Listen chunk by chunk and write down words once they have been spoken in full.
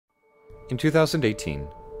In 2018,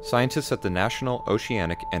 scientists at the National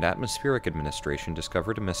Oceanic and Atmospheric Administration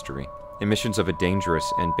discovered a mystery. Emissions of a dangerous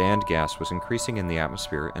and banned gas was increasing in the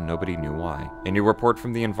atmosphere and nobody knew why. A new report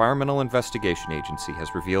from the Environmental Investigation Agency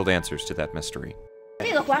has revealed answers to that mystery.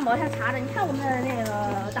 这个环保它查的，你看我们的那个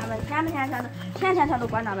大门，天天它都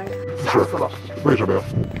关大门。是的，为什么呀？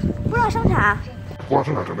不让生产。不让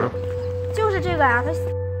生产什么呀？就是这个啊，它。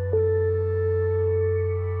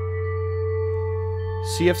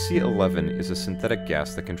 CFC-11 is a synthetic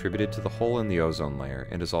gas that contributed to the hole in the ozone layer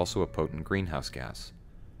and is also a potent greenhouse gas.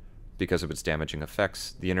 Because of its damaging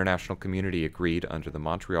effects, the international community agreed under the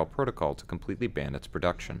Montreal Protocol to completely ban its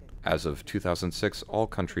production. As of 2006, all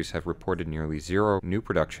countries have reported nearly zero new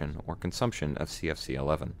production or consumption of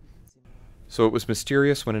CFC-11. So it was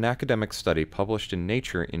mysterious when an academic study published in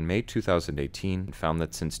Nature in May 2018 found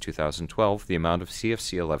that since 2012, the amount of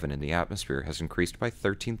CFC-11 in the atmosphere has increased by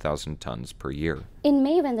 13,000 tons per year. In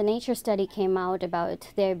May, when the Nature study came out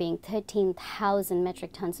about there being 13,000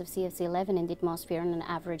 metric tons of CFC-11 in the atmosphere on an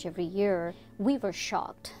average every year, we were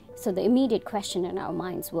shocked. So the immediate question in our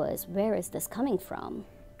minds was, where is this coming from?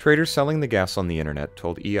 Traders selling the gas on the internet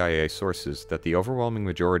told EIA sources that the overwhelming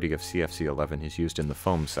majority of CFC-11 is used in the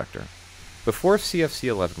foam sector. Before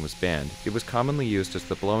CFC-11 was banned, it was commonly used as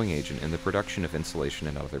the blowing agent in the production of insulation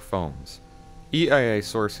and other foams. EIA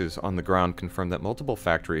sources on the ground confirmed that multiple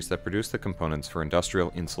factories that produce the components for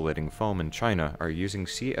industrial insulating foam in China are using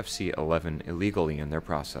CFC-11 illegally in their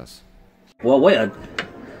process.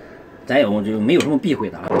 咱也就没有什么避讳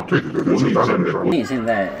的啊。现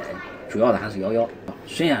在主要的还是11，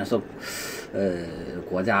虽然说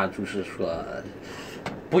国家就是说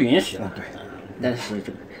不允许了，但是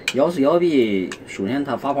这个。 141B， 首先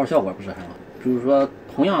它发泡效果不是很好，就是说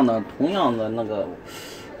同样的那个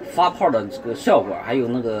发泡的这个效果，还有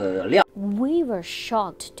那个量。We were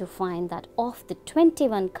shocked to find that of the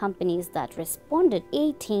 21 companies that responded,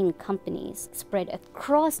 18 companies spread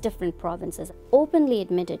across different provinces openly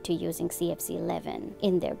admitted to using CFC-11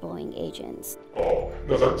 in their blowing agents. 哦，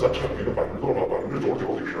那咱产品的多少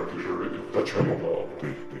？99%就是咱全用的，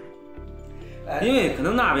对。因为可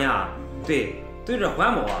能那边啊，对这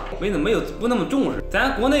环保啊，不那么重视。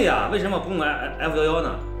咱国内啊，为什么不用F11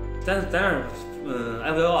呢？咱这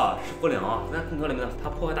F11啊是不良啊，咱空调里面它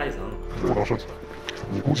破坏大气层。不能生产，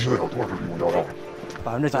你估计现在有多少是用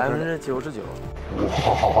11%99%。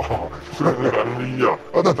哇，虽然才1%啊，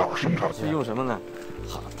那哪儿生产？是用什么呢？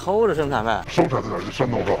偷着生产呗。生产在哪儿？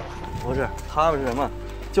山东是吧？不是，他们是什么？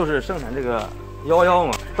就是生产这个11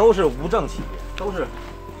嘛，都是无证企业，都是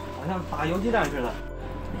好像打游击战似的。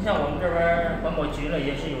 你像我们这边环保局了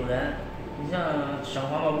也是有人，你像省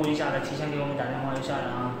环保部一下来提前给我们打电话，就校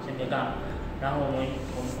长先别干了，然后我们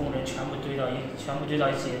工人全部堆到一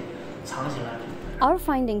起藏起来。 Our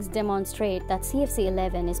findings demonstrate that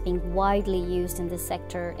CFC-11 is being widely used in this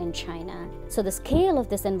sector in China. So the scale of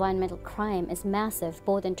this environmental crime is massive,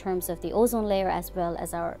 both in terms of the ozone layer as well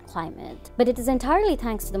as our climate. But it is entirely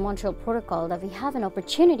thanks to the Montreal Protocol that we have an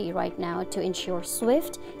opportunity right now to ensure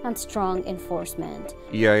swift and strong enforcement.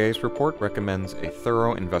 EIA's report recommends a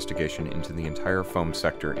thorough investigation into the entire foam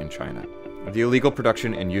sector in China. The illegal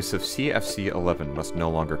production and use of CFC-11 must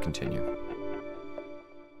no longer continue.